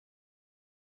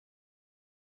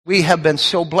We have been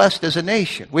so blessed as a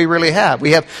nation. We really have.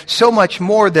 We have so much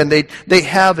more than they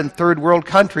have in third world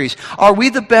countries. Are we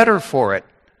the better for it?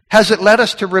 Has it led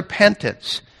us to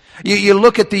repentance? You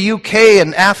look at the UK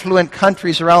and affluent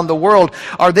countries around the world.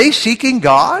 Are they seeking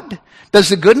God? Does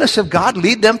the goodness of God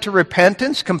lead them to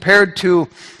repentance compared to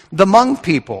the Hmong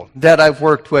people that I've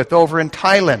worked with over in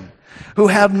Thailand who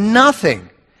have nothing,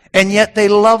 and yet they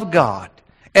love God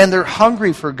and they're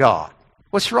hungry for God?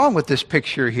 What's wrong with this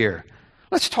picture here?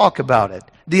 Let's talk about it.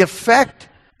 The effect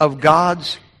of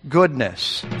God's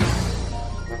goodness.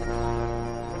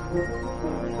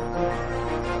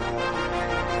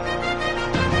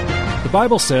 The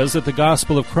Bible says that the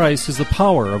gospel of Christ is the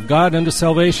power of God unto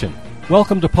salvation.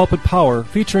 Welcome to Pulpit Power,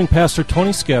 featuring Pastor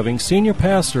Tony Skeving, Senior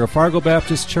Pastor of Fargo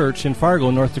Baptist Church in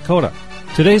Fargo, North Dakota.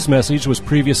 Today's message was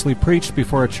previously preached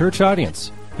before a church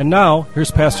audience. And now, here's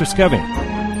Pastor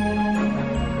Skeving.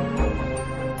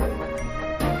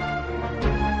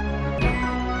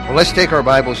 Well, let's take our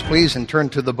Bibles, please, and turn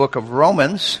to the book of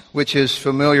Romans, which is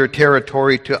familiar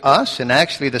territory to us, and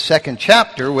actually the second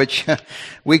chapter, which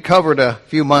we covered a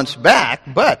few months back,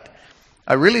 but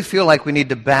I really feel like we need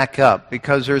to back up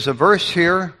because there's a verse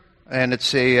here, and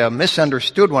it's a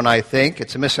misunderstood one, I think.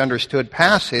 It's a misunderstood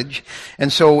passage, and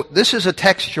so this is a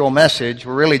textual message.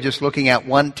 We're really just looking at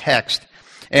one text,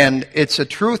 and it's a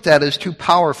truth that is too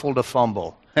powerful to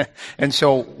fumble. And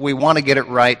so we want to get it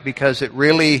right because it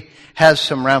really has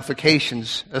some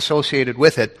ramifications associated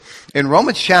with it. In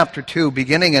Romans chapter 2,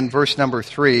 beginning in verse number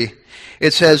 3,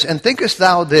 it says, "And thinkest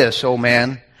thou this, O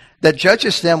man, that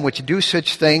judgest them which do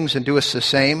such things and doest the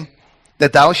same,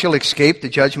 that thou shalt escape the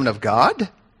judgment of God?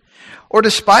 Or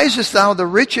despisest thou the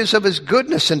riches of his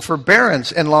goodness and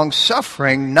forbearance and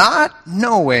longsuffering, not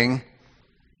knowing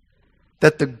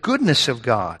that the goodness of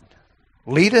God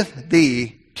leadeth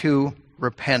thee to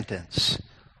repentance?"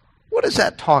 What is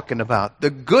that talking about? The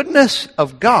goodness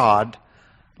of God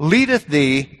leadeth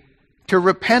thee to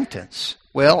repentance.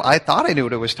 Well, I thought I knew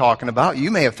what it was talking about.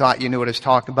 You may have thought you knew what it was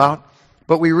talking about.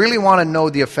 But we really want to know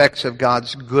the effects of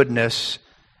God's goodness.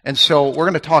 And so we're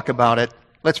going to talk about it.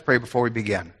 Let's pray before we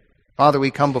begin. Father, we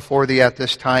come before thee at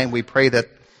this time. We pray that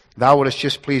thou wouldest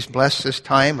just please bless this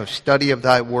time of study of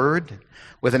thy word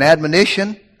with an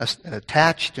admonition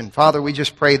attached. And Father, we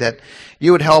just pray that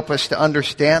you would help us to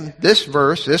understand this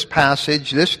verse, this passage,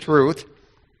 this truth,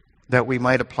 that we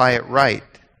might apply it right.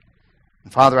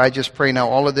 And Father, I just pray now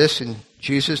all of this in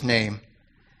Jesus' name.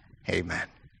 Amen.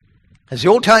 As the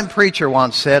old-time preacher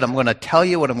once said, I'm going to tell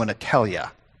you what I'm going to tell you.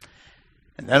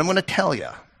 And then I'm going to tell you.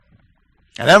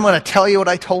 And then I'm going to tell you what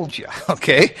I told you.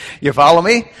 Okay? You follow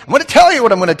me? I'm going to tell you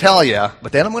what I'm going to tell you,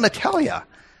 but then I'm going to tell you.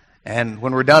 And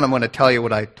when we're done, I'm going to tell you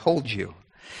what I told you.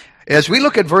 As we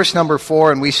look at verse number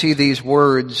 4 and we see these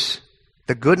words,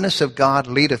 the goodness of God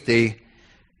leadeth thee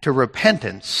to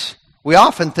repentance, we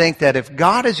often think that if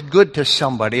God is good to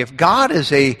somebody, if God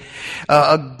is a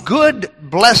good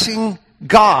blessing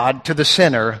God to the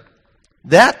sinner,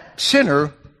 that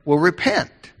sinner will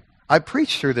repent. I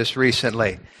preached through this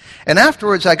recently. And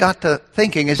afterwards I got to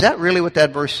thinking, is that really what that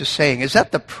verse is saying? Is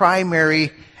that the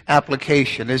primary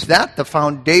application? Is that the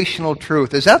foundational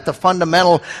truth? Is that the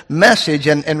fundamental message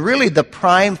and really the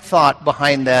prime thought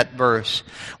behind that verse?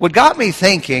 What got me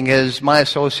thinking is my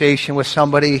association with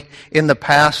somebody in the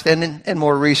past and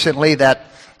more recently that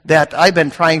I've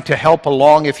been trying to help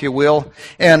along, if you will.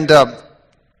 And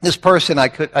this person I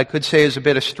could say is a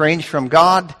bit estranged from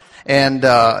God and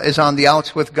is on the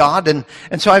outs with God. And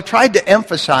so I've tried to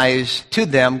emphasize to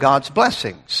them God's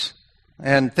blessings.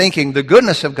 And thinking the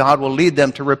goodness of God will lead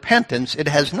them to repentance, it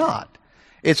has not.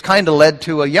 It's kind of led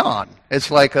to a yawn. It's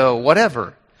like a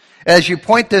whatever. As you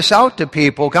point this out to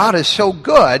people, God is so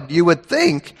good, you would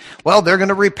think, well, they're going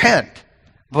to repent.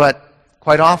 But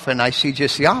quite often I see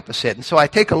just the opposite. And so I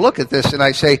take a look at this and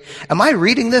I say, am I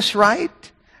reading this right?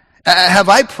 Have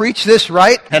I preached this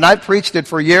right? And I've preached it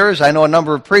for years. I know a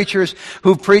number of preachers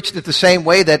who've preached it the same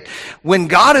way, that when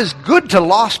God is good to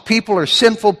lost people or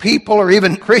sinful people or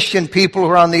even Christian people who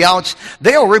are on the outs,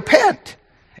 they'll repent.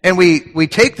 And we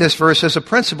take this verse as a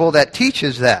principle that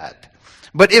teaches that.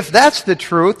 But if that's the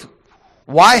truth,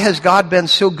 why has God been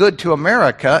so good to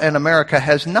America and America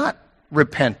has not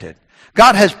repented?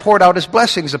 God has poured out his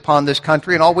blessings upon this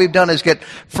country, and all we've done is get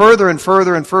further and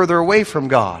further and further away from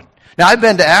God. Now, I've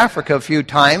been to Africa a few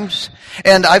times,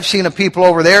 and I've seen a people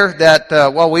over there that,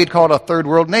 we'd call it a third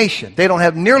world nation. They don't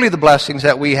have nearly the blessings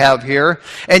that we have here,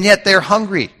 and yet they're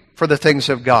hungry for the things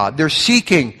of God. They're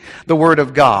seeking the Word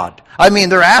of God. I mean,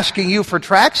 they're asking you for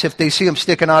tracts if they see them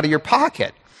sticking out of your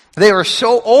pocket. They are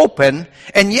so open,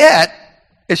 and yet,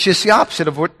 It's just the opposite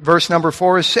of what verse number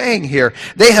 4 is saying here.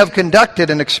 They have conducted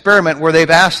an experiment where they've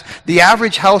asked the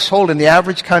average household in the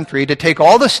average country to take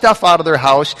all the stuff out of their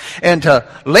house and to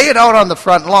lay it out on the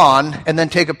front lawn and then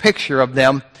take a picture of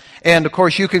them. And, of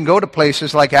course, you can go to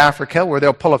places like Africa where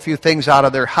they'll pull a few things out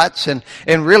of their huts and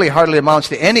really hardly amounts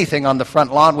to anything on the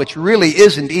front lawn, which really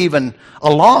isn't even a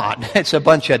lawn. It's a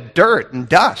bunch of dirt and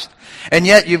dust. And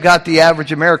yet you've got the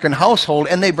average American household,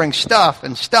 and they bring stuff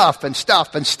and stuff and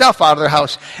stuff and stuff out of their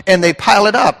house, and they pile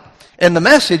it up. And the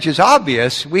message is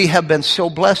obvious. We have been so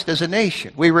blessed as a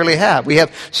nation. We really have. We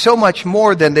have so much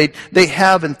more than they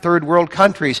have in third world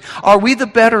countries. Are we the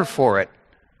better for it?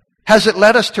 Has it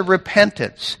led us to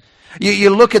repentance? You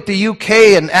look at the UK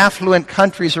and affluent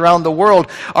countries around the world.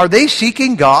 Are they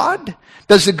seeking God?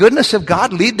 Does the goodness of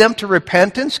God lead them to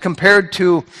repentance compared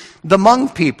to the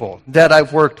Hmong people that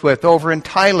I've worked with over in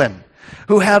Thailand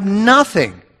who have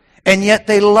nothing, and yet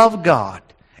they love God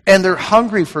and they're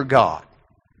hungry for God?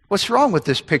 What's wrong with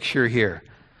this picture here?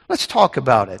 Let's talk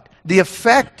about it. The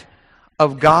effect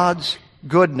of God's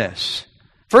goodness.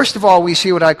 First of all, we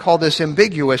see what I call this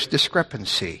ambiguous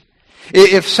discrepancy.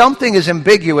 If something is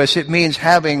ambiguous, it means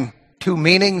having two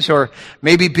meanings, or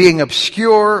maybe being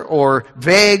obscure or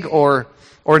vague or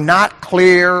not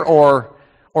clear or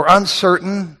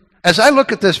uncertain. As I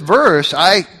look at this verse,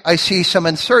 I see some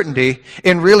uncertainty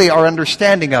in really our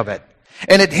understanding of it.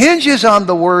 And it hinges on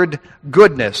the word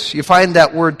goodness. You find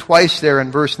that word twice there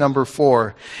in verse number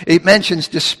 4. It mentions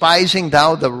despising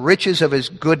thou the riches of his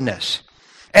goodness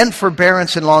and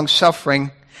forbearance and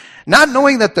long-suffering, not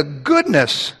knowing that the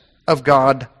goodness of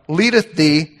God leadeth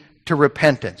thee to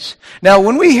repentance. Now,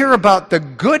 when we hear about the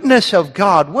goodness of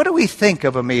God, what do we think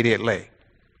of immediately?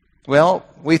 Well,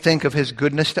 we think of his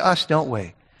goodness to us, don't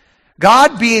we?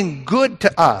 God being good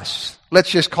to us,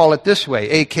 let's just call it this way,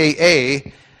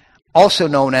 a.k.a. also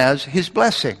known as his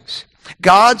blessings.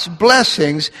 God's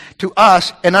blessings to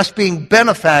us, and us being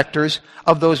benefactors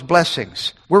of those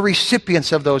blessings. We're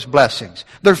recipients of those blessings.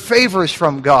 They're favors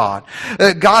from God.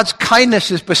 God's kindness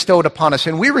is bestowed upon us,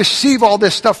 and we receive all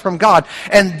this stuff from God.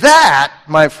 And that,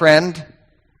 my friend,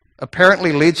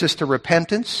 apparently leads us to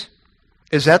repentance.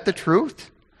 Is that the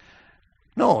truth?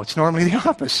 No, it's normally the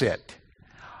opposite.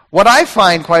 What I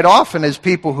find quite often is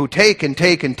people who take and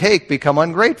take and take become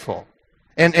ungrateful.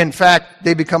 And in fact,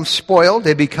 they become spoiled,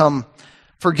 they become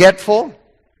forgetful,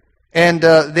 and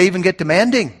they even get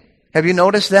demanding. Have you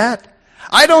noticed that?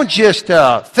 I don't just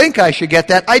think I should get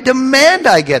that, I demand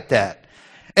I get that.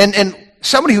 And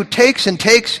somebody who takes and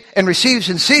takes and receives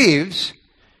and receives,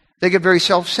 they get very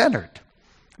self-centered.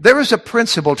 There is a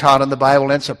principle taught in the Bible,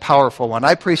 and it's a powerful one.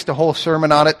 I preached a whole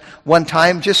sermon on it one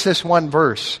time, just this one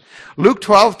verse. Luke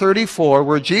 12:34,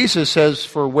 where Jesus says,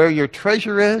 "For where your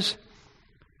treasure is,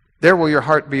 there will your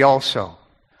heart be also."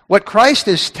 What Christ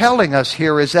is telling us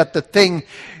here is that the thing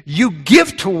you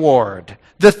give toward,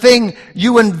 the thing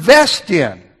you invest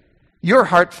in, your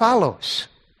heart follows.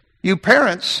 You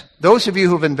parents, those of you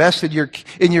who have invested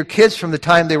in your kids from the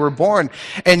time they were born,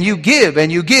 and you give,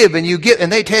 and you give, and you give,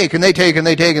 and they take, and they take, and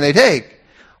they take, and they take.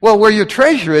 Well, where your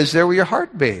treasure is, there will your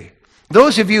heart be.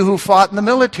 Those of you who fought in the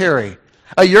military,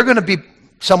 you're going to be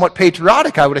somewhat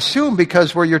patriotic, I would assume,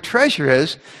 because where your treasure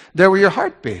is, there will your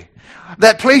heart be.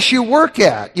 That place you work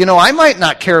at, I might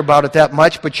not care about it that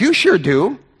much, but you sure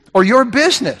do. Or your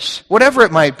business, whatever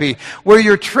it might be. Where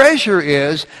your treasure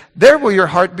is, there will your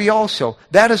heart be also.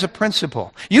 That is a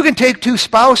principle. You can take two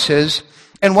spouses,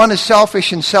 and one is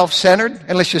selfish and self-centered,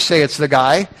 and let's just say it's the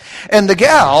guy. And the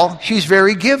gal, she's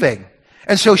very giving.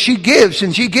 And so she gives,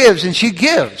 and she gives, and she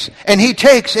gives. And he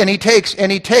takes, and he takes, and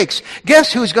he takes.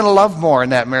 Guess who's going to love more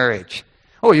in that marriage?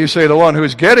 Oh, you say the one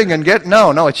who's getting and get.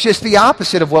 No, it's just the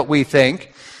opposite of what we think.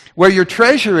 Where your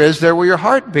treasure is, there will your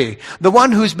heart be. The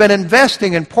one who's been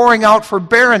investing and pouring out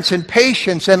forbearance and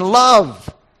patience and love.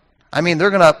 They're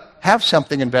going to have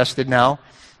something invested now,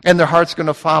 and their heart's going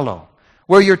to follow.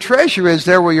 Where your treasure is,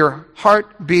 there will your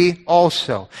heart be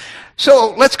also.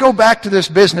 So let's go back to this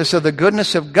business of the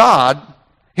goodness of God,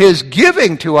 his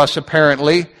giving to us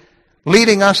apparently,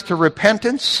 leading us to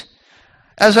repentance.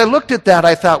 As I looked at that,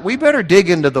 I thought, we better dig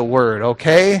into the Word,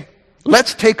 okay?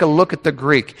 Let's take a look at the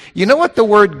Greek. You know what the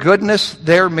word goodness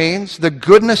there means? The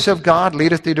goodness of God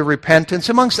leadeth thee to repentance.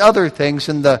 Amongst other things,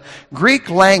 in the Greek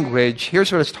language,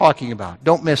 here's what it's talking about.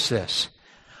 Don't miss this.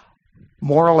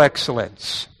 Moral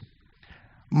excellence.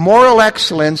 Moral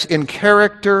excellence in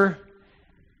character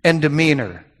and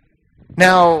demeanor.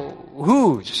 Now,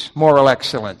 whose moral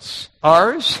excellence?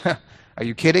 Ours? Are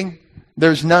you kidding?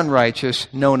 There's none righteous,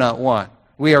 no, not one.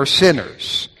 We are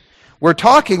sinners. We're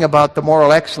talking about the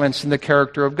moral excellence in the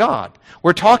character of God.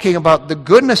 We're talking about the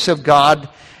goodness of God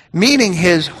meaning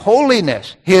His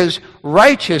holiness, His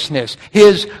righteousness,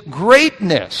 His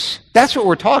greatness. That's what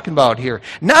we're talking about here.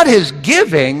 Not His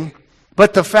giving,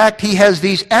 but the fact He has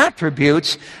these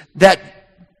attributes that,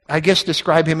 I guess,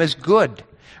 describe Him as good.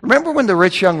 Remember when the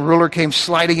rich young ruler came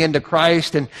sliding into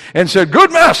Christ and said,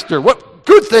 "Good master, what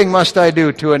good thing must I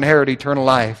do to inherit eternal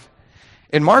life?"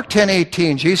 In Mark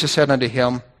 10:18, Jesus said unto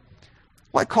him,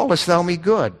 "Why callest thou me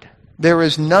good? There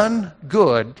is none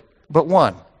good but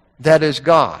one, that is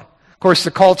God." Of course,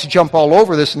 the cults jump all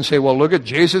over this and say, "Well, look at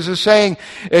Jesus is saying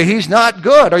He's not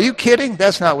good." Are you kidding?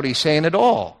 That's not what He's saying at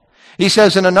all. He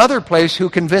says in another place, "Who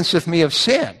convinceth me of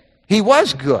sin?" He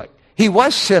was good. He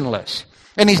was sinless.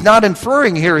 And He's not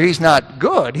inferring here He's not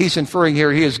good. He's inferring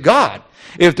here He is God.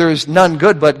 If there's none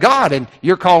good but God, and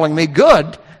you're calling me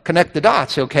good, connect the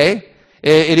dots, okay?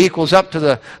 It equals up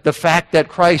to the fact that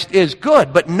Christ is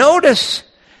good. But notice,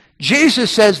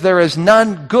 Jesus says there is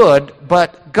none good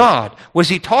but God. Was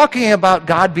He talking about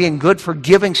God being good for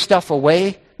giving stuff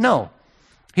away? No.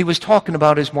 He was talking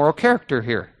about His moral character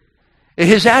here.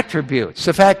 His attributes,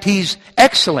 the fact He's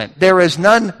excellent. There is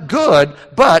none good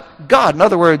but God. In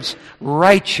other words,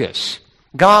 righteous.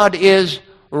 God is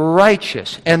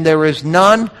righteous, and there is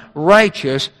none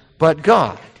righteous but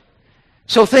God.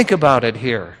 So think about it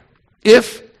here.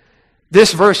 If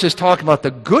this verse is talking about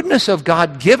the goodness of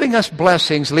God giving us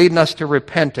blessings, leading us to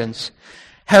repentance,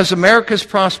 has America's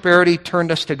prosperity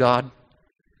turned us to God?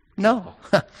 No.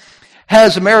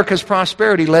 Has America's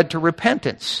prosperity led to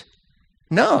repentance?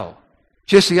 No.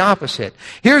 Just the opposite.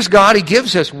 Here's God. He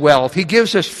gives us wealth. He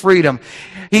gives us freedom.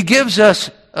 He gives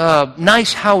us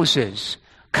nice houses,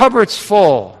 cupboards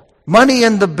full, money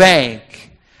in the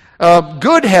bank,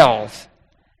 good health.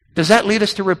 Does that lead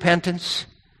us to repentance?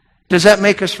 Does that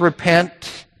make us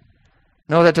repent?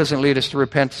 No, that doesn't lead us to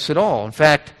repentance at all. In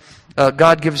fact,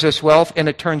 God gives us wealth and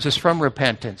it turns us from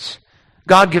repentance.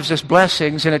 God gives us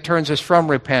blessings and it turns us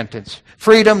from repentance.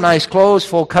 Freedom, nice clothes,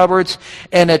 full cupboards,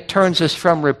 and it turns us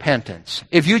from repentance.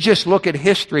 If you just look at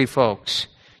history, folks,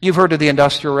 you've heard of the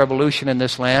Industrial Revolution in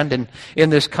this land and in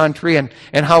this country and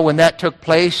how when that took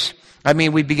place, I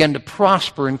mean, we began to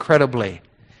prosper incredibly.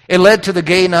 It led to the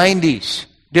gay 90s.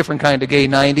 Different kind of gay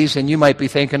 90s than you might be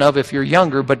thinking of if you're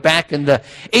younger, but back in the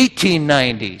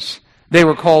 1890s, they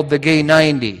were called the gay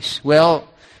 90s. Well,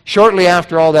 shortly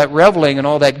after all that reveling and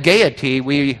all that gaiety,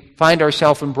 we find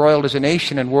ourselves embroiled as a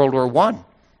nation in World War I.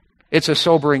 It's a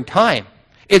sobering time.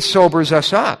 It sobers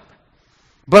us up.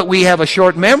 But we have a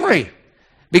short memory,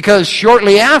 because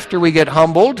shortly after we get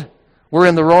humbled, we're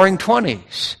in the roaring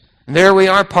 20s. And there we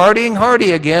are partying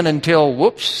hardy again until,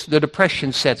 whoops, the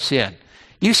Depression sets in.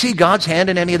 Do you see God's hand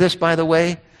in any of this, by the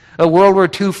way? A World War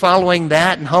II following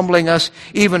that and humbling us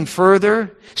even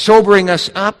further, sobering us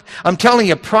up. I'm telling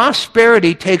you,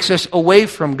 prosperity takes us away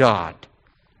from God.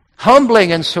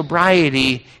 Humbling and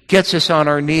sobriety gets us on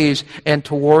our knees and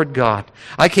toward God.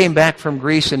 I came back from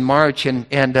Greece in March,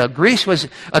 and Greece was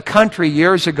a country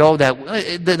years ago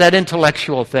that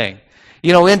intellectual thing.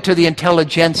 You know, into the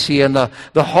intelligentsia and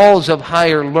the halls of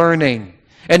higher learning.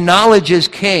 And knowledge is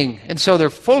king. And so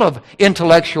they're full of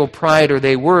intellectual pride, or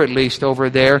they were at least over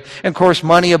there. And of course,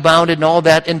 money abounded and all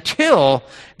that until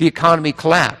the economy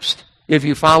collapsed. If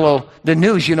you follow the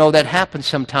news, you know that happened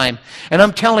sometime. And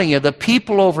I'm telling you, the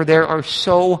people over there are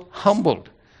so humbled.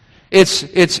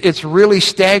 It's really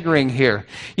staggering here.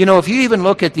 You know, if you even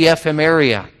look at the FM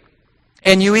area,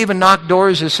 and you even knock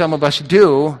doors as some of us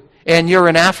do, and you're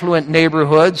in affluent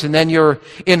neighborhoods, and then you're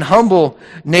in humble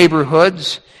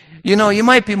neighborhoods, you know, you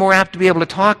might be more apt to be able to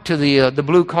talk to the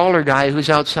blue-collar guy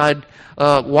who's outside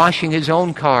washing his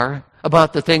own car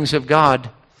about the things of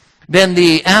God than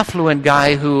the affluent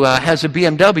guy who has a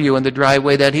BMW in the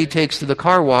driveway that he takes to the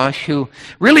car wash, who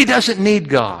really doesn't need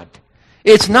God.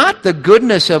 It's not the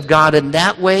goodness of God in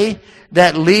that way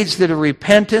that leads to the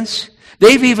repentance.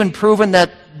 They've even proven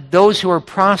that those who are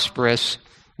prosperous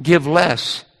give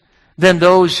less than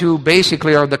those who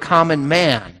basically are the common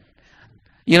man.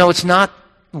 You know, it's not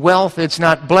wealth, it's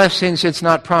not blessings, it's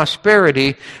not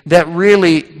prosperity that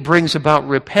really brings about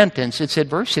repentance. It's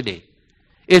adversity.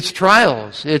 It's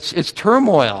trials. It's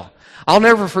turmoil. I'll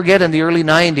never forget in the early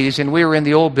 90s, and we were in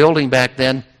the old building back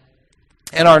then,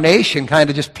 and our nation kind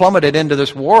of just plummeted into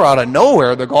this war out of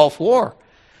nowhere, the Gulf War.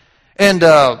 And,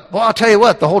 well, I'll tell you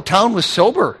what, the whole town was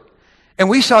sober. And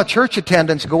we saw church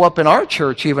attendance go up in our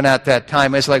church even at that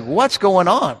time. It's like, what's going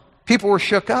on? People were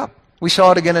shook up. We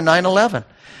saw it again in 9/11.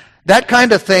 That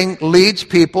kind of thing leads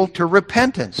people to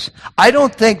repentance. I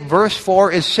don't think verse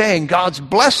 4 is saying God's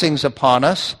blessings upon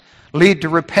us lead to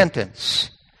repentance.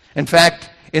 In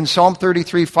fact, in Psalm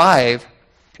 33:5,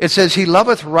 It says, He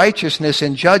loveth righteousness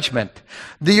and judgment.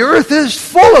 The earth is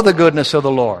full of the goodness of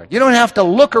the Lord. You don't have to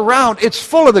look around. It's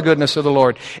full of the goodness of the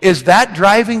Lord. Is that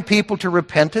driving people to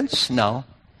repentance? No.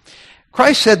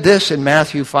 Christ said this in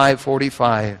Matthew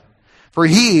 5:45. For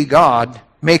He, God,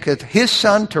 maketh His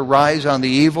sun to rise on the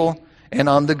evil and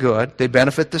on the good. They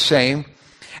benefit the same.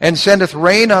 And sendeth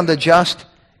rain on the just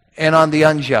and on the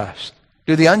unjust.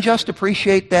 Do the unjust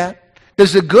appreciate that?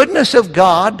 Does the goodness of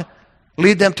God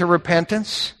lead them to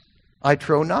repentance? I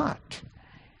trow not.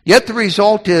 Yet the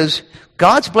result is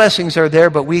God's blessings are there,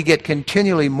 but we get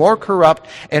continually more corrupt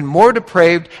and more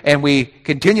depraved, and we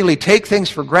continually take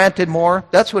things for granted more.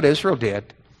 That's what Israel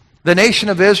did. The nation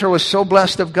of Israel was so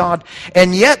blessed of God,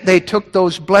 and yet they took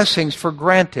those blessings for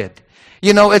granted.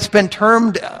 You know, it's been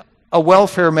termed a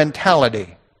welfare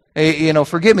mentality. You know,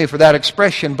 forgive me for that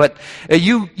expression, but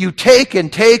you take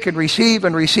and receive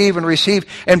and receive and receive,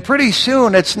 and pretty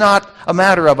soon it's not a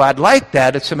matter of I'd like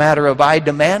that, it's a matter of I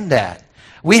demand that.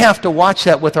 We have to watch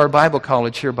that with our Bible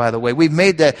college here, by the way. We've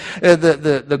made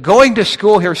the going to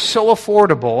school here so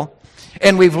affordable,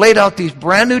 and we've laid out these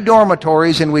brand new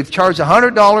dormitories, and we've charged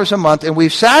 $100 a month, and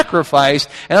we've sacrificed,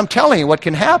 and I'm telling you what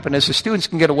can happen is the students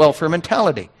can get a welfare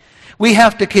mentality. We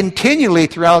have to continually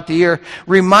throughout the year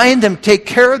remind them, take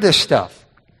care of this stuff.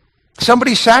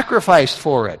 Somebody sacrificed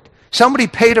for it. Somebody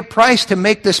paid a price to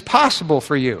make this possible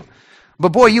for you. But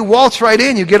boy, you waltz right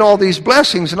in, you get all these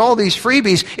blessings and all these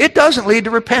freebies. It doesn't lead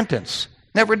to repentance.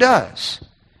 Never does.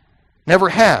 Never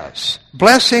has.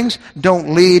 Blessings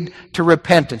don't lead to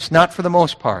repentance, not for the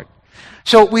most part.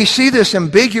 So we see this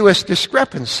ambiguous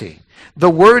discrepancy. The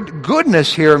word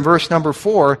goodness here in verse number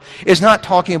 4 is not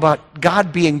talking about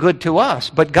God being good to us,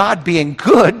 but God being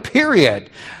good, period.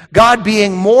 God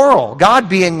being moral, God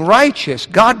being righteous,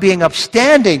 God being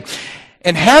upstanding,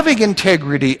 and having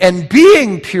integrity, and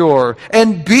being pure,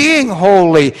 and being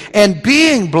holy, and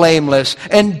being blameless,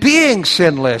 and being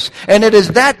sinless. And it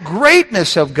is that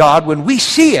greatness of God, when we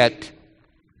see it,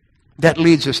 that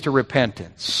leads us to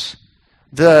repentance.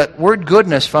 The word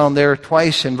goodness found there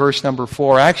twice in verse number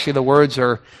 4. Actually, the words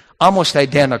are almost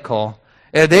identical.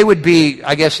 They would be,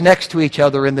 I guess, next to each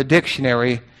other in the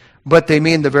dictionary, but they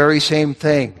mean the very same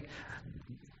thing.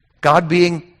 God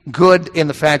being good in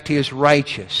the fact He is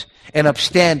righteous and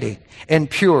upstanding and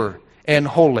pure and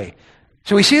holy.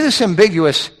 So we see this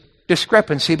ambiguous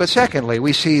discrepancy, but secondly,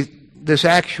 we see this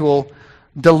actual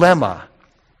dilemma.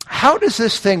 How does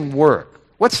this thing work?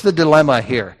 What's the dilemma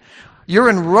here? You're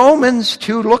in Romans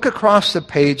 2. Look across the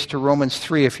page to Romans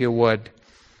 3, if you would.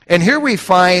 And here we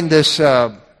find this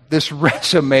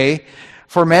resume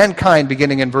for mankind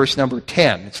beginning in verse number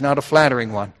 10. It's not a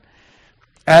flattering one.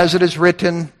 As it is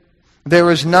written, there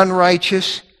is none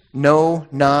righteous, no,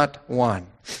 not one.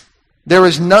 There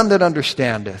is none that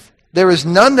understandeth. There is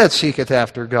none that seeketh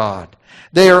after God.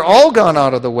 They are all gone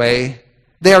out of the way.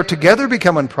 They are together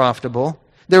become unprofitable.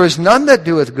 There is none that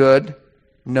doeth good,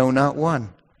 no, not one.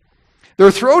 Their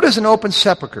throat is an open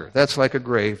sepulchre. That's like a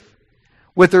grave.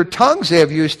 With their tongues they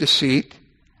have used deceit.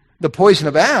 The poison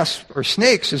of asps or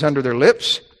snakes is under their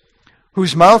lips,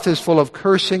 whose mouth is full of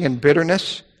cursing and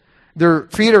bitterness. Their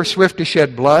feet are swift to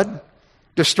shed blood.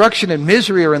 Destruction and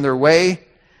misery are in their way.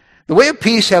 The way of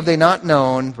peace have they not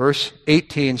known. Verse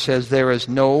 18 says, there is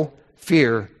no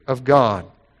fear of God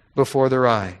before their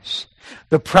eyes.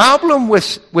 The problem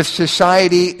with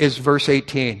society is verse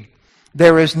 18.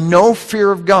 There is no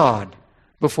fear of God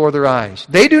before their eyes.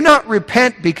 They do not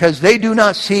repent because they do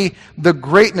not see the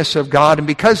greatness of God. And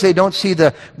because they don't see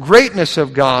the greatness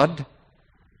of God,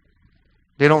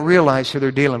 they don't realize who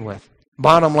they're dealing with.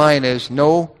 Bottom line is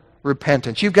no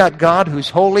repentance. You've got God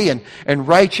who's holy and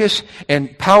righteous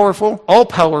and powerful,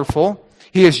 all-powerful.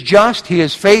 He is just. He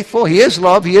is faithful. He is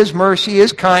love. He is mercy. He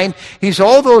is kind. He's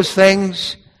all those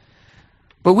things.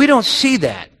 But we don't see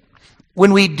that.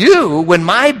 When we do, when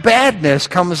my badness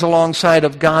comes alongside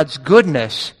of God's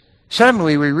goodness,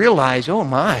 suddenly we realize, oh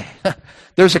my,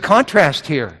 there's a contrast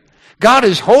here. God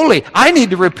is holy. I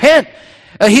need to repent.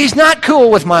 He's not cool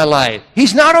with my life.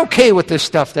 He's not okay with this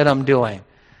stuff that I'm doing.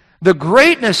 The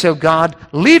greatness of God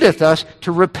leadeth us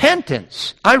to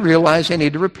repentance. I realize I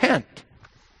need to repent.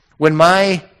 When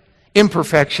my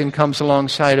imperfection comes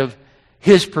alongside of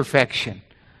His perfection,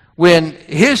 when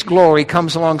His glory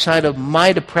comes alongside of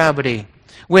my depravity,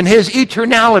 when His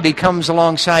eternality comes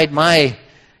alongside my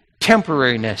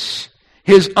temporariness,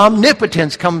 His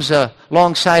omnipotence comes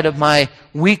alongside of my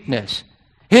weakness,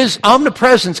 His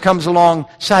omnipresence comes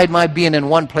alongside my being in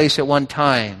one place at one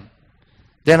time,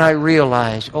 then I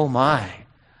realize, oh my,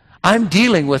 I'm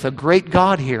dealing with a great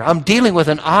God here. I'm dealing with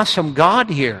an awesome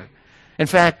God here. In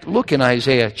fact, look in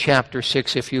Isaiah chapter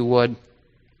 6, if you would.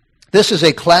 This is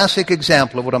a classic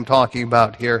example of what I'm talking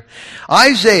about here.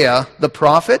 Isaiah, the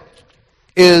prophet,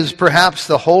 is perhaps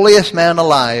the holiest man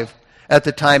alive at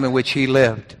the time in which he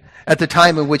lived, at the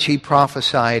time in which he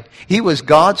prophesied. He was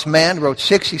God's man, wrote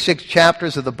 66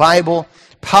 chapters of the Bible,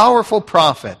 powerful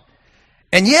prophet.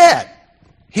 And yet,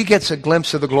 he gets a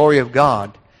glimpse of the glory of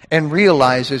God and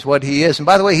realizes what he is. And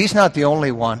by the way, he's not the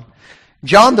only one.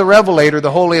 John the Revelator,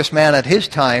 the holiest man at his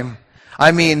time,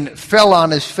 fell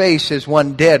on his face as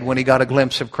one dead when he got a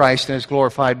glimpse of Christ in his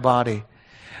glorified body.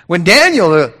 When Daniel,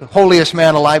 the holiest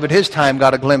man alive at his time,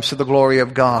 got a glimpse of the glory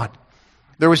of God,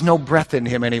 there was no breath in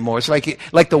him anymore. It's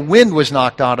like the wind was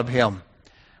knocked out of him.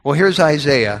 Well, here's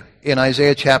Isaiah in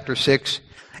Isaiah chapter 6.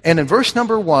 And in verse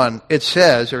number 1, it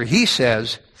says, or he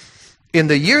says, "In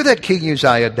the year that King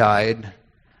Uzziah died,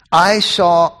 I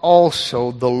saw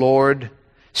also the Lord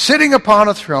sitting upon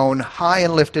a throne high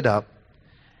and lifted up,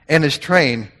 and his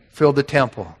train filled the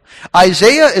temple."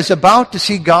 Isaiah is about to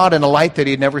see God in a light that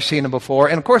he had never seen him before.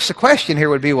 And of course the question here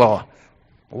would be, well,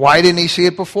 why didn't he see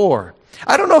it before?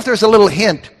 I don't know if there's a little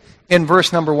hint in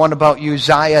verse number 1 about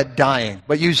Uzziah dying.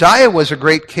 But Uzziah was a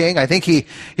great king. I think he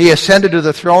ascended to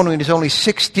the throne when he was only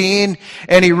 16,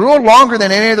 and he ruled longer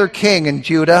than any other king in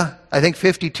Judah, I think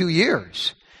 52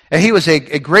 years. And he was a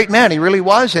great man, he really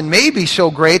was, and maybe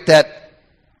so great that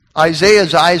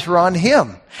Isaiah's eyes were on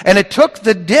him. And it took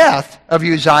the death of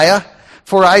Uzziah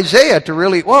for Isaiah to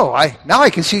really, now I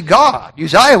can see God.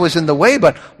 Uzziah was in the way,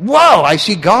 but I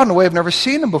see God in a way I've never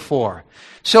seen him before.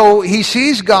 So he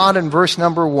sees God in verse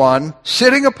number 1,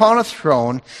 sitting upon a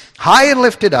throne, high and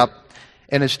lifted up,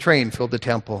 and his train filled the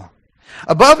temple.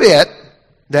 Above it,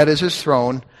 that is his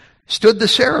throne, stood the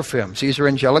seraphims. These are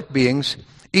angelic beings.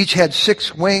 Each had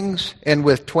 6 wings, and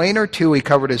with 2 or 2 he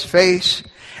covered his face,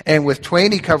 and with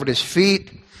 2 he covered his feet,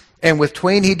 and with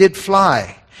 2 he did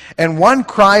fly. And one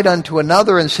cried unto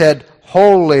another and said,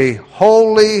 "Holy,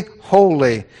 holy,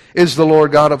 holy is the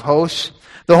Lord God of hosts.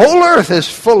 The whole earth is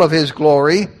full of his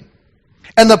glory."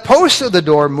 And the posts of the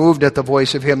door moved at the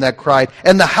voice of him that cried,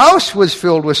 and the house was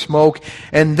filled with smoke.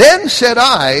 And then said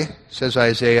I, says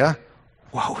Isaiah,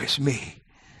 "Woe is me,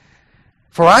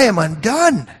 for I am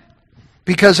undone,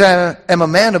 because I am a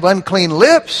man of unclean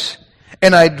lips,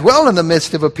 and I dwell in the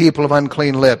midst of a people of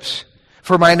unclean lips.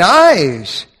 For mine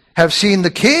eyes have seen the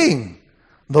King,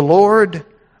 the Lord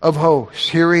of hosts."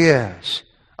 Here he is,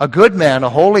 a good man, a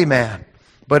holy man.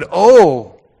 But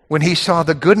when he saw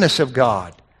the goodness of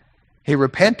God, he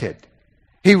repented.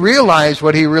 He realized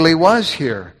what he really was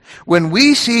here. When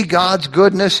we see God's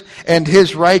goodness and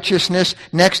his righteousness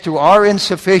next to our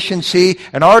insufficiency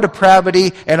and our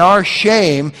depravity and our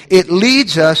shame, it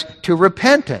leads us to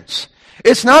repentance.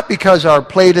 It's not because our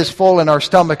plate is full and our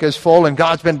stomach is full and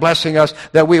God's been blessing us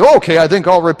that I think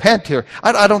I'll repent here.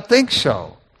 I don't think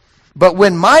so. But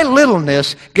when my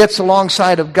littleness gets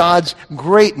alongside of God's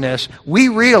greatness, we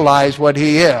realize what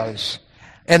he is.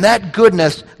 And that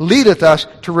goodness leadeth us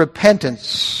to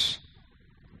repentance.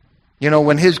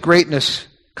 When his greatness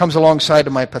comes alongside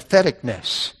of my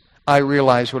patheticness, I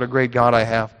realize what a great God I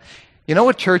have. You know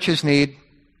what churches need?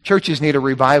 Churches need a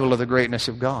revival of the greatness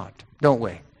of God, don't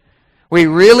we? We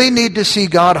really need to see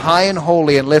God high and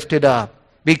holy and lifted up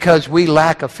because we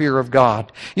lack a fear of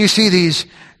God. You see these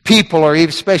people, or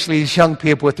especially these young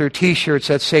people with their T-shirts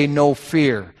that say "no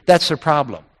fear." That's their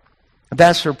problem.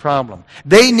 That's their problem.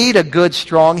 They need a good,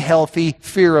 strong, healthy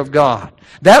fear of God.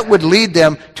 That would lead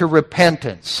them to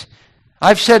repentance.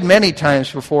 I've said many times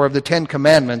before of the 10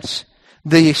 Commandments,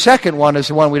 the second one is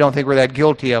the one we don't think we're that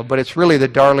guilty of, but it's really the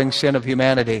darling sin of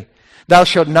humanity. Thou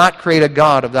shalt not create a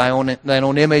god of thine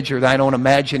own image or thine own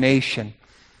imagination.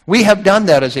 We have done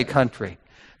that as a country.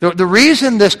 The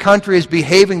reason this country is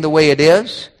behaving the way it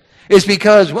is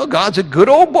because, God's a good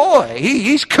old boy.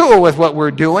 He's cool with what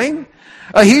we're doing.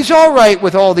 He's all right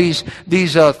with all these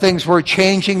things we're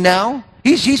changing now.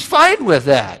 He's fine with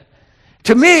that.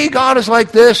 To me, God is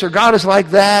like this or God is like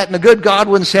that, and a good God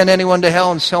wouldn't send anyone to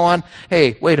hell and so on.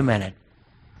 Hey, wait a minute.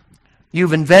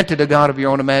 You've invented a God of your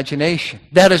own imagination.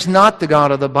 That is not the God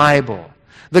of the Bible.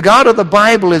 The God of the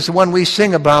Bible is the one we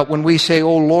sing about when we say,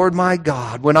 "O Lord my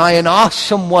God, when I in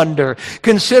awesome wonder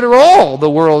consider all the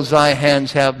worlds thy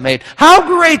hands have made. How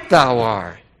great thou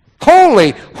art!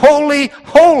 Holy, holy,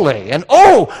 holy! And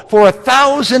for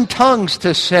 1,000 tongues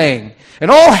to sing. And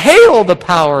all hail the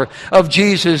power of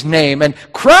Jesus' name and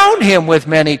crown him with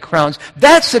many crowns."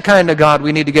 That's the kind of God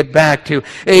we need to get back to.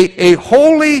 A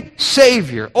holy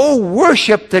Savior.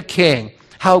 Worship the King.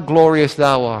 How glorious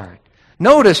thou art.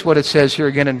 Notice what it says here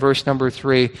again in verse number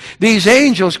 3. These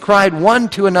angels cried one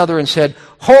to another and said,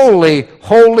 "Holy,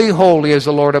 holy, holy is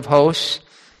the Lord of hosts.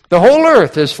 The whole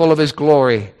earth is full of his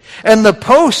glory. And the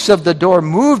posts of the door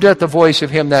moved at the voice of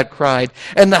him that cried,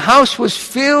 and the house was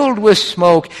filled with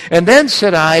smoke. And then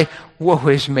said I, Woe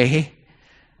is me,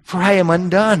 for I am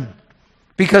undone,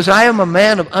 because I am a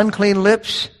man of unclean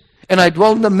lips, and I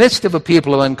dwell in the midst of a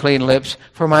people of unclean lips,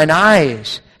 for mine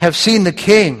eyes have seen the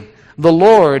King, the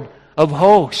Lord of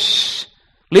hosts.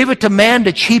 Leave it to man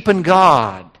to cheapen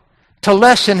God, to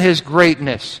lessen his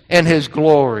greatness and his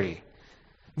glory.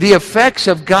 The effects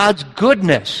of God's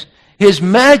goodness, his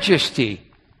majesty,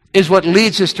 is what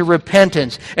leads us to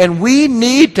repentance. And we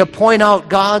need to point out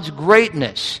God's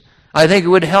greatness. I think it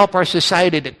would help our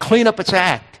society to clean up its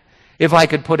act, if I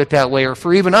could put it that way, or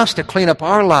for even us to clean up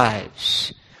our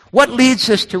lives. What leads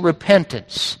us to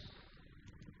repentance?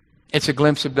 It's a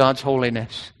glimpse of God's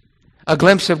holiness. A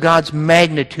glimpse of God's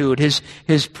magnitude,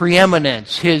 His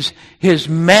preeminence, His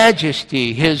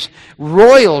majesty, His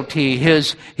royalty,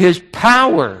 His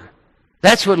power.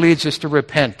 That's what leads us to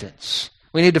repentance.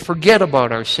 We need to forget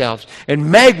about ourselves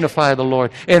and magnify the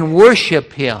Lord and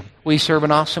worship Him. We serve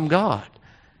an awesome God.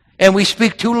 And we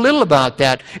speak too little about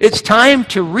that. It's time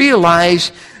to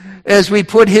realize, as we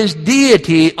put His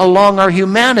deity along our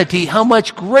humanity, how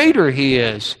much greater He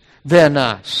is than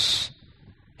us.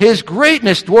 His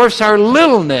greatness dwarfs our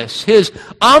littleness. His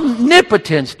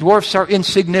omnipotence dwarfs our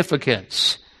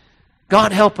insignificance.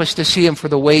 God help us to see Him for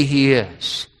the way He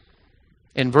is.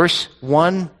 In verse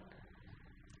 1,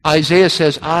 Isaiah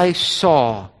says, I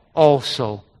saw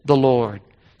also the Lord,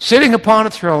 sitting upon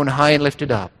a throne high and lifted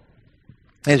up.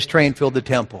 His train filled the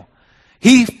temple.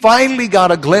 He finally got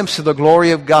a glimpse of the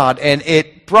glory of God, and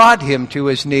it brought him to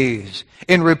his knees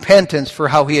in repentance for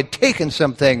how he had taken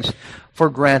some things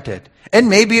for granted. And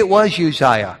maybe it was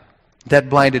Uzziah that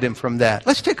blinded him from that.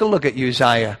 Let's take a look at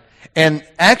Uzziah. And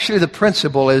actually the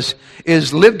principle is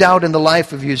lived out in the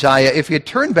life of Uzziah. If you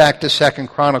turn back to 2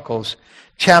 Chronicles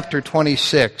chapter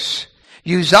 26,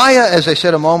 Uzziah, as I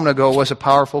said a moment ago, was a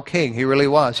powerful king. He really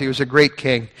was. He was a great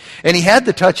king. And he had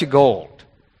the touch of gold.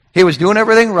 He was doing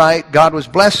everything right. God was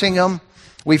blessing him.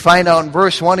 We find out in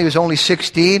verse 1, he was only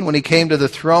 16 when he came to the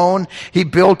throne. He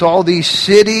built all these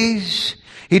cities.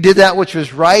 He did that which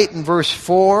was right in verse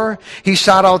 4. He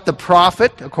sought out the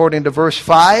prophet, according to verse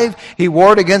 5. He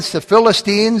warred against the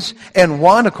Philistines and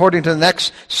won, according to the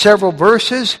next several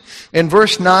verses. In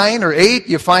verse 9 or 8,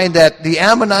 you find that the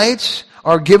Ammonites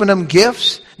are giving him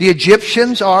gifts. The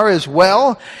Egyptians are as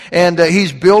well. And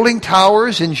he's building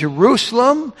towers in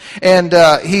Jerusalem. And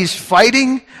he's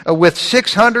fighting with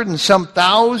 600 and some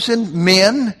thousand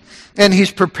men. And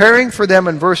he's preparing for them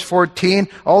in verse 14,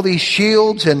 all these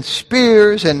shields and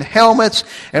spears and helmets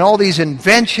and all these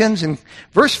inventions. And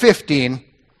verse 15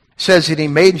 says that he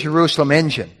made in Jerusalem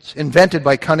engines, invented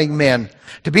by cunning men,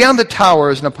 to be on the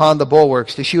towers and upon the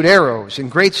bulwarks, to shoot arrows and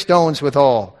great stones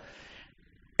withal.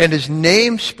 And his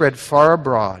name spread far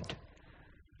abroad.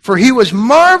 For he was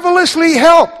marvelously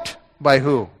helped by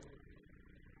who?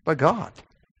 By God.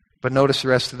 But notice the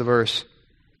rest of the verse.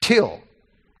 Till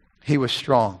he was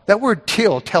strong. That word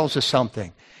till tells us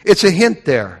something. It's a hint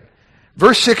there.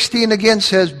 Verse 16 again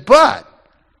says, but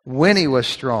when he was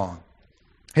strong,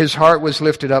 his heart was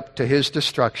lifted up to his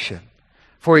destruction.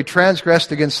 For he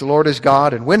transgressed against the Lord his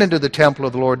God and went into the temple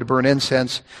of the Lord to burn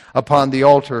incense upon the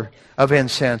altar of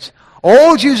incense.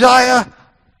 Old Uzziah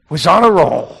was on a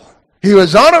roll. He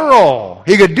was on a roll.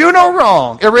 He could do no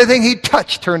wrong. Everything he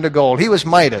touched turned to gold. He was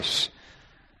Midas.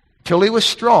 Till he was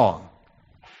strong.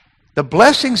 The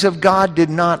blessings of God did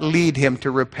not lead him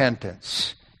to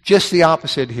repentance. Just the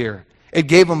opposite here. It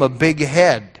gave him a big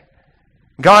head.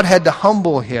 God had to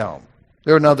humble him.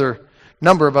 There are another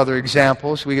number of other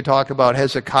examples. We could talk about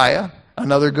Hezekiah,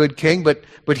 another good king, but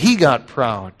he got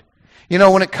proud. You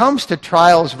know, when it comes to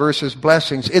trials versus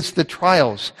blessings, it's the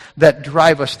trials that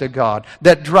drive us to God,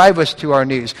 that drive us to our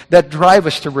knees, that drive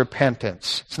us to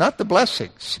repentance. It's not the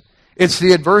blessings. It's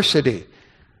the adversity.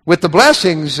 With the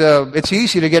blessings, it's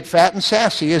easy to get fat and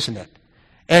sassy, isn't it?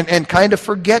 And kind of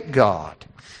forget God.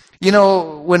 You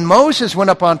know, when Moses went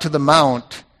up onto the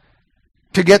mount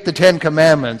to get the 10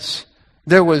 Commandments,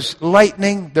 there was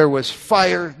lightning, there was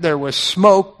fire, there was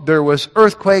smoke, there was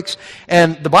earthquakes.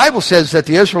 And the Bible says that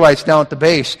the Israelites down at the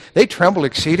base, they trembled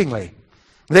exceedingly.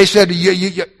 They said,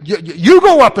 you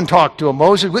go up and talk to him,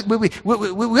 Moses.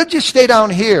 We'll just stay down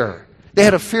here. They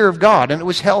had a fear of God, and it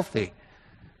was healthy.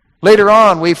 Later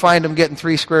on, we find them getting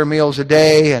 3 square meals a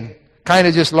day and kind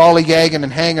of just lollygagging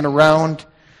and hanging around.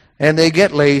 And they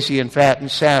get lazy and fat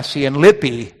and sassy and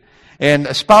lippy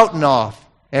and spouting off.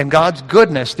 And God's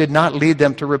goodness did not lead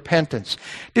them to repentance.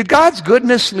 Did God's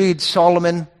goodness lead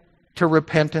Solomon to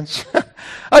repentance?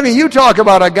 I mean, you talk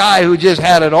about a guy who just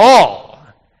had it all.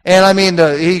 And I mean,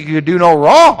 he could do no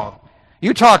wrong.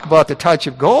 You talk about the touch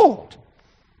of gold.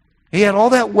 He had all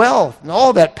that wealth and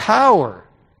all that power,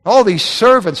 all these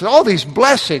servants and all these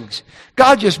blessings.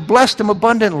 God just blessed him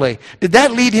abundantly. Did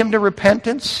that lead him to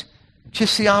repentance?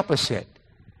 Just the opposite.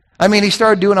 I mean, he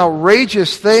started doing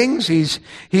outrageous things. He's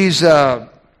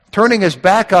turning his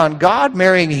back on God,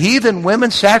 marrying heathen women,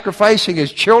 sacrificing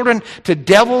his children to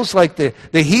devils like the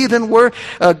heathen were,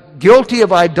 guilty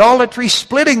of idolatry,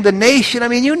 splitting the nation. I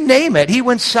mean, you name it. He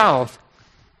went south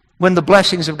when the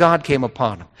blessings of God came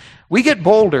upon him. We get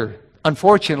bolder,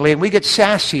 unfortunately, and we get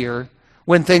sassier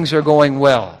when things are going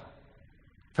well.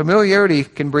 Familiarity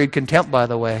can breed contempt, by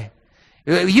the way.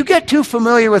 You get too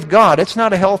familiar with God, it's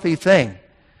not a healthy thing.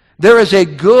 There is a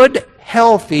good,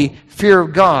 healthy fear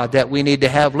of God that we need to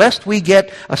have, lest we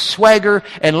get a swagger,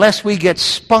 unless we get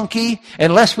spunky,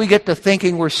 unless we get to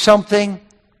thinking we're something.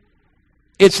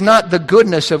 It's not the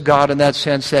goodness of God in that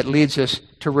sense that leads us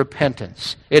to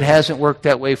repentance. It hasn't worked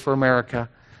that way for America.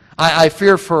 I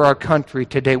fear for our country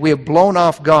today. We have blown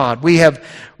off God. We have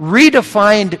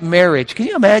redefined marriage. Can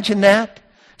you imagine that?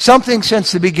 Something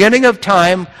since the beginning of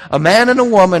time, a man and a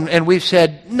woman, and we've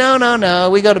said, no,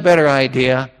 we got a better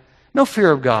idea. No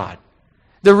fear of God.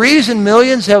 The reason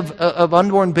millions of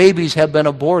unborn babies have been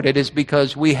aborted is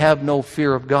because we have no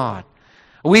fear of God.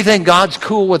 We think God's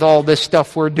cool with all this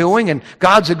stuff we're doing, and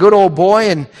God's a good old boy,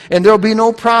 and there'll be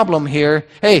no problem here.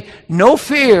 Hey, no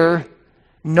fear,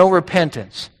 no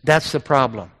repentance. That's the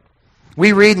problem.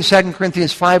 We read in 2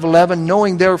 Corinthians 5:11,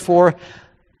 knowing therefore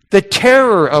the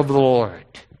terror of the Lord,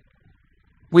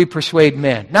 we persuade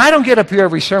men. Now, I don't get up here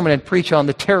every sermon and preach on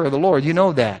the terror of the Lord. You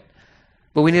know that.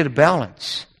 But we need a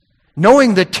balance.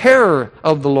 Knowing the terror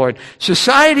of the Lord.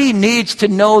 Society needs to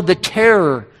know the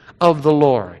terror of the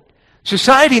Lord.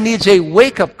 Society needs a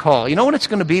wake-up call. You know what it's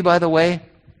going to be, by the way?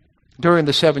 During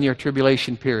the 7-year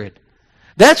tribulation period.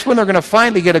 That's when they're going to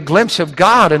finally get a glimpse of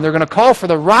God, and they're going to call for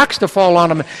the rocks to fall on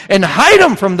them and hide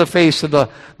them from the face of the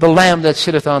Lamb that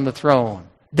sitteth on the throne.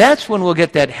 That's when we'll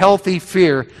get that healthy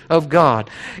fear of God.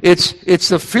 It's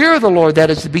the fear of the Lord that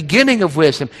is the beginning of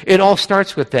wisdom. It all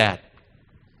starts with that.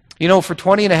 You know, for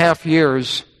 20 and a half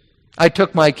years, I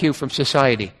took my cue from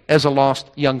society as a lost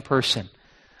young person.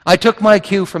 I took my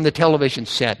cue from the television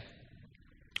set.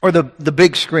 Or the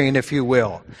big screen, if you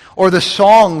will. Or the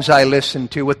songs I listened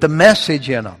to with the message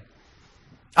in them.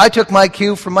 I took my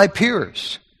cue from my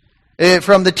peers.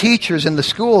 From the teachers in the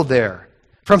school there.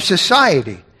 From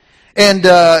society. And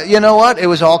you know what? It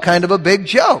was all kind of a big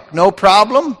joke. No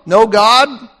problem, no God,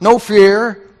 no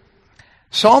fear.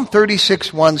 Psalm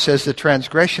 36:1 says, the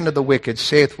transgression of the wicked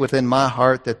saith within my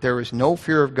heart that there is no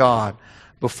fear of God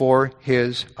before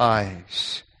his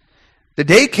eyes. The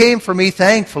day came for me,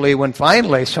 thankfully, when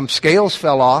finally some scales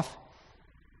fell off.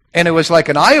 And it was like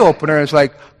an eye-opener. It was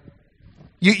like,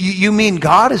 you mean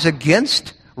God is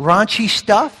against raunchy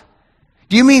stuff?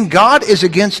 Do you mean God is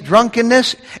against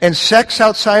drunkenness and sex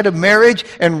outside of marriage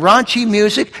and raunchy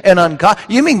music and ungodly?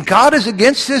 You mean God is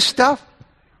against this stuff?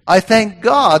 I thank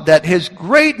God that his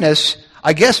greatness,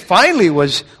 I guess, finally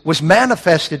was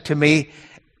manifested to me,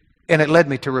 and it led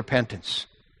me to repentance.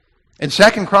 In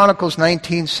 2 Chronicles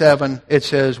 19:7, it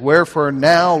says, wherefore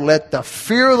now let the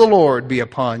fear of the Lord be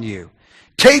upon you.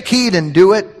 Take heed and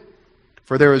do it,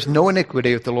 for there is no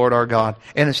iniquity with the Lord our God.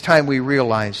 And it's time we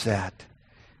realize that.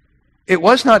 It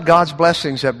was not God's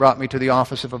blessings that brought me to the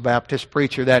office of a Baptist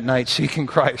preacher that night seeking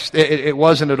Christ. It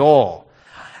wasn't at all.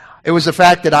 It was the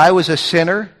fact that I was a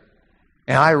sinner,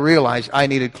 and I realized I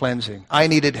needed cleansing. I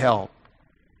needed help.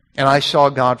 And I saw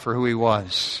God for who he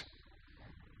was.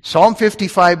 Psalm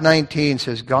 55:19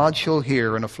 says, God shall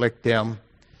hear and afflict them,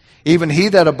 even he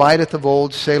that abideth of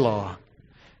old, Selah.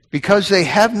 Because they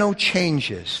have no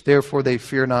changes, therefore they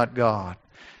fear not God.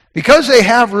 Because they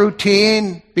have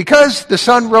routine, because the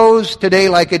sun rose today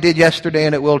like it did yesterday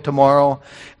and it will tomorrow,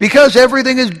 because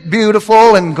everything is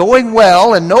beautiful and going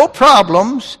well and no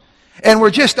problems, and we're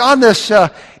just on this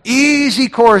easy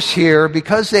course here,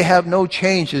 because they have no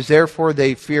changes, therefore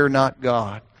they fear not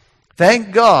God.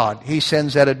 Thank God he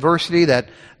sends that adversity, that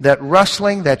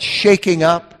rustling, that shaking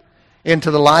up into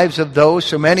the lives of those,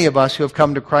 so many of us who have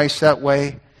come to Christ that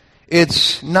way.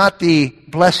 It's not the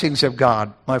blessings of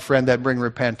God, my friend, that bring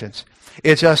repentance.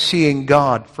 It's us seeing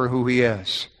God for who he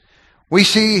is. We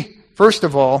see, first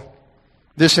of all,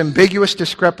 this ambiguous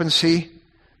discrepancy,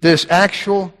 this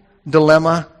actual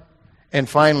dilemma, and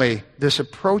finally, this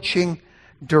approaching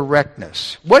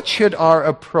directness. What should our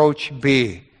approach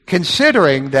be,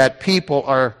 considering that people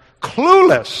are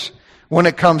clueless when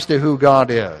it comes to who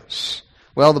God is?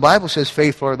 Well, the Bible says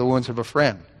faithful are the wounds of a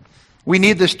friend. We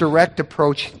need this direct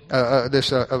approach,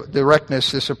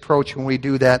 directness, this approach when we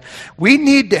do that. We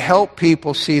need to help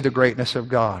people see the greatness of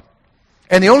God.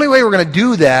 And the only way we're going to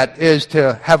do that is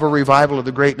to have a revival of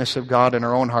the greatness of God in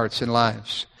our own hearts and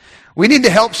lives. We need to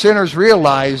help sinners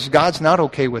realize God's not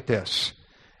okay with this.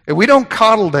 And we don't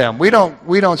coddle them. We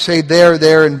don't say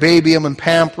there, and baby them and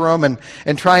pamper them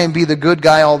and try and be the good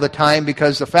guy all the time,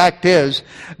 because the fact is,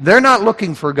 they're not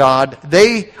looking for God.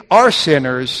 They are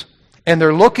sinners, and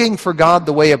they're looking for God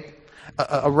the way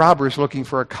a robber is looking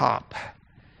for a cop.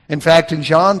 In fact, in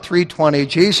John 3:20,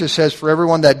 Jesus says, "For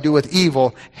everyone that doeth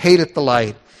evil hateth the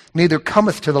light, neither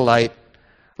cometh to the light,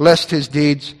 lest his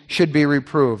deeds should be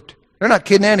reproved." They're not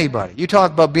kidding anybody. You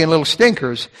talk about being little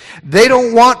stinkers. They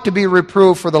don't want to be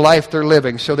reproved for the life they're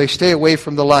living, so they stay away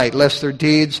from the light, lest their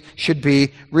deeds should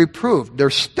be reproved. They're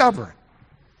stubborn.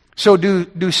 So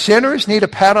do sinners need a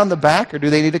pat on the back, or do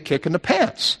they need a kick in the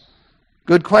pants?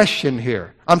 Good question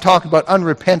here. I'm talking about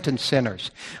unrepentant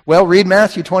sinners. Well, read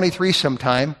Matthew 23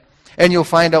 sometime, and you'll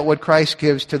find out what Christ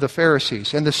gives to the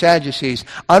Pharisees and the Sadducees.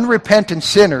 Unrepentant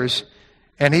sinners,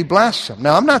 and he blasts them.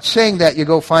 Now, I'm not saying that you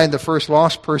go find the first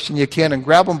lost person you can and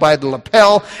grab them by the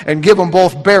lapel and give them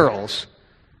both barrels.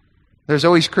 There's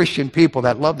always Christian people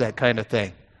that love that kind of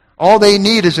thing. All they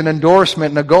need is an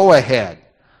endorsement and a go-ahead.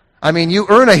 I mean, you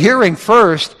earn a hearing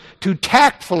first to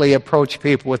tactfully approach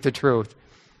people with the truth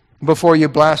before you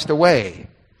blast away.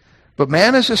 But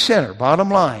man is a sinner,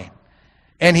 bottom line.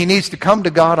 And he needs to come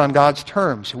to God on God's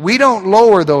terms. We don't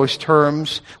lower those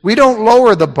terms. We don't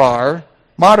lower the bar.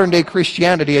 Modern-day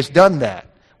Christianity has done that.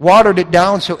 Watered it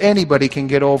down so anybody can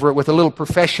get over it with a little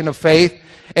profession of faith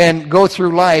and go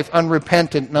through life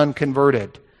unrepentant and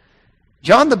unconverted.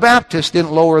 John the Baptist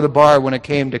didn't lower the bar when it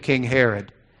came to King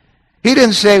Herod. He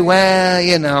didn't say,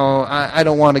 well, I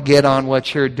don't want to get on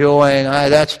what you're doing.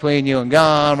 That's between you and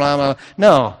God. Blah, blah.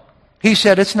 No. He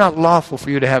said, it's not lawful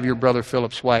for you to have your brother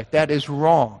Philip's wife. That is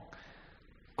wrong.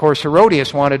 Of course,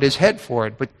 Herodias wanted his head for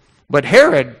it. But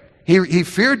Herod, he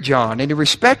feared John and he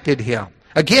respected him.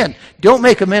 Again, don't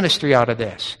make a ministry out of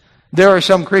this. There are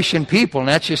some Christian people, and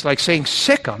that's just like saying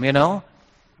sick them,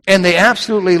 And they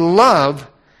absolutely love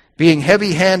being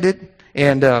heavy-handed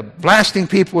and blasting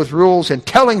people with rules and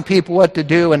telling people what to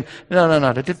do. And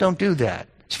no, don't do that.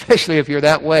 Especially if you're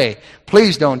that way.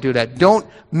 Please don't do that. Don't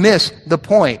miss the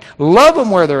point. Love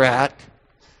them where they're at,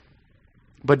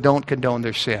 but don't condone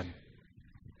their sin.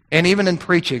 And even in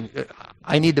preaching,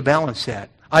 I need to balance that.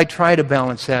 I try to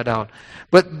balance that out.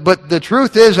 But the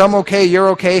truth is, I'm okay, you're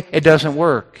okay, it doesn't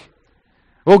work.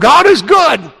 Well, God is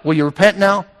good. Will you repent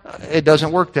now? It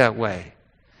doesn't work that way.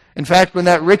 In fact, when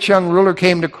that rich young ruler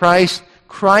came to Christ,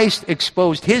 Christ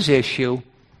exposed his issue,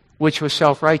 which was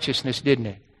self-righteousness, didn't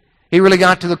he? He really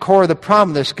got to the core of the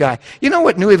problem, this guy. You know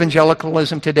what New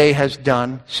Evangelicalism today has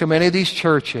done? So many of these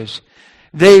churches,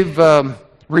 they've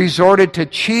resorted to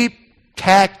cheap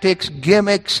tactics,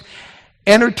 gimmicks,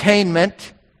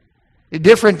 entertainment,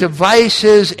 different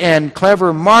devices and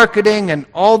clever marketing and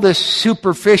all this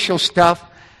superficial stuff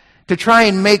to try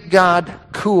and make God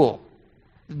cool.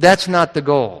 That's not the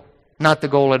goal. Not the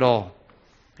goal at all.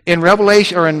 In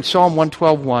Revelation, or in Psalm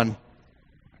 112:1, the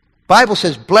Bible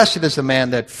says, "Blessed is the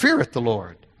man that feareth the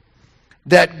Lord,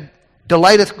 that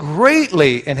delighteth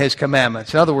greatly in his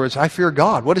commandments." In other words, I fear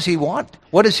God. What does he want?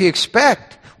 What does he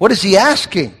expect? What is he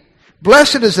asking?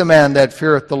 Blessed is the man that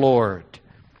feareth the Lord,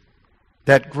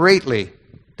 that greatly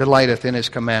delighteth in his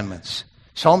commandments.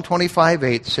 Psalm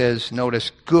 25:8 says,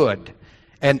 notice, "Good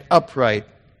and upright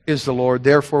is the Lord,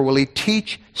 therefore will he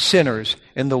teach sinners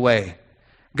in the way."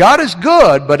 God is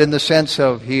good, but in the sense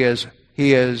of He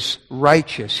is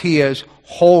righteous, He is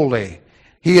holy,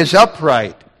 He is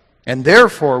upright, and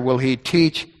therefore will He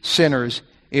teach sinners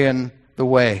in the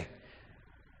way.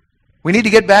 We need to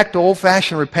get back to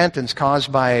old-fashioned repentance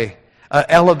caused by an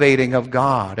elevating of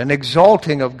God, an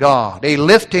exalting of God, a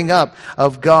lifting up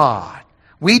of God.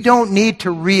 We don't need to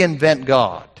reinvent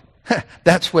God.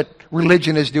 That's what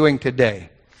religion is doing today.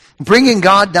 Bringing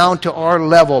God down to our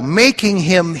level, making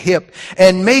Him hip,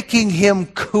 and making Him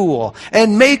cool,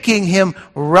 and making Him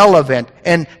relevant,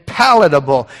 and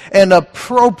palatable, and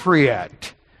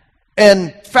appropriate,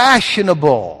 and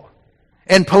fashionable,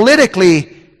 and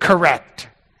politically correct,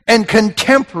 and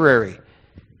contemporary.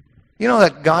 You know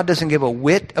that God doesn't give a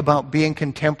whit about being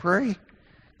contemporary?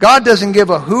 God doesn't give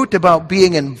a hoot about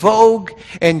being in vogue,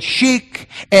 and chic,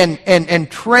 and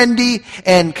trendy,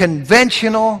 and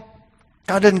conventional.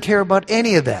 God doesn't care about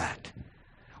any of that.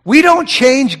 We don't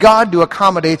change God to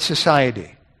accommodate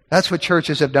society. That's what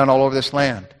churches have done all over this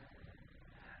land.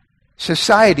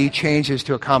 Society changes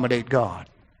to accommodate God.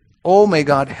 Oh, may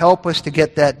God help us to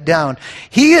get that down.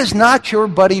 He is not your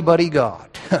buddy-buddy God.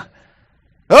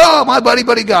 Oh, my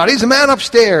buddy God. He's a man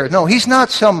upstairs. No, he's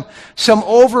not some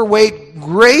overweight,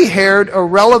 gray-haired,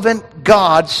 irrelevant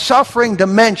God suffering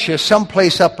dementia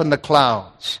someplace up in the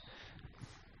clouds.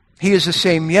 He is the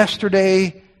same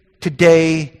yesterday,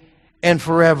 today, and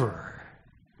forever.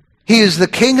 He is the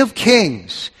King of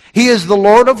kings. He is the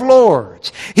Lord of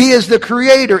lords. He is the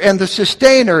Creator and the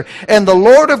Sustainer and the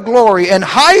Lord of glory, and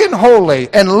high and holy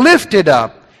and lifted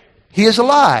up. He is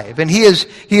alive, and He is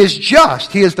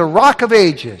just. He is the Rock of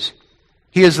ages.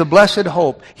 He is the blessed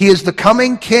hope. He is the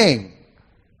coming King.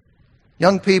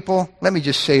 Young people, let me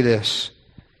just say this.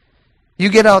 You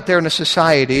get out there in a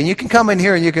society, and you can come in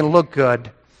here and you can look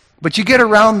good, but you get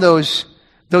around those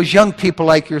young people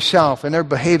like yourself, and they're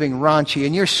behaving raunchy,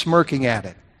 and you're smirking at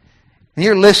it. And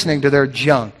you're listening to their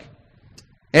junk.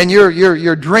 And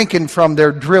you're drinking from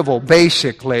their drivel,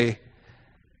 basically.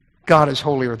 God is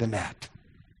holier than that.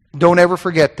 Don't ever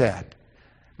forget that.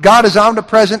 God is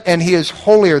omnipresent, and He is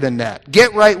holier than that.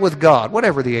 Get right with God,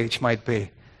 whatever the age might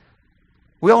be.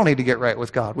 We all need to get right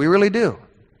with God. We really do.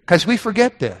 Because we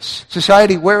forget this.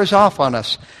 Society wears off on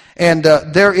us. And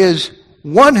there is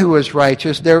one who is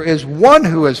righteous. There is one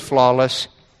who is flawless.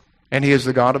 And He is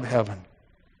the God of heaven.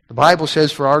 The Bible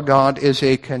says, for our God is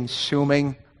a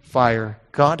consuming fire.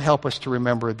 God help us to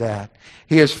remember that.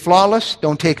 He is flawless.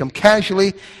 Don't take Him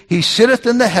casually. He sitteth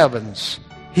in the heavens.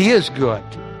 He is good.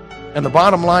 And the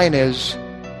bottom line is,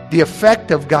 the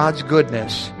effect of God's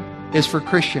goodness is for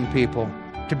Christian people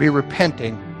to be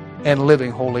repenting and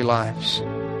living holy lives.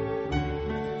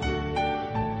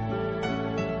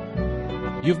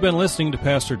 You've been listening to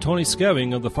Pastor Tony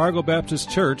Skeving of the Fargo Baptist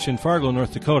Church in Fargo,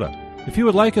 North Dakota. If you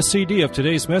would like a CD of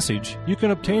today's message, you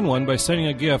can obtain one by sending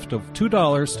a gift of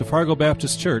 $2 to Fargo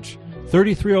Baptist Church,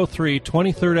 3303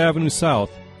 23rd Avenue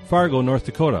South, Fargo, North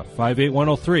Dakota,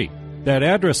 58103. That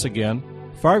address again,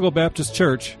 Fargo Baptist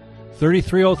Church,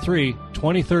 3303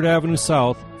 23rd Avenue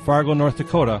South, Fargo, North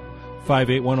Dakota,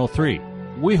 58103.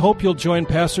 We hope you'll join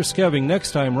Pastor Skeving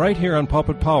next time right here on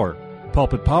Pulpit Power.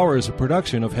 Pulpit Power is a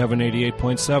production of Heaven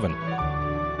 88.7.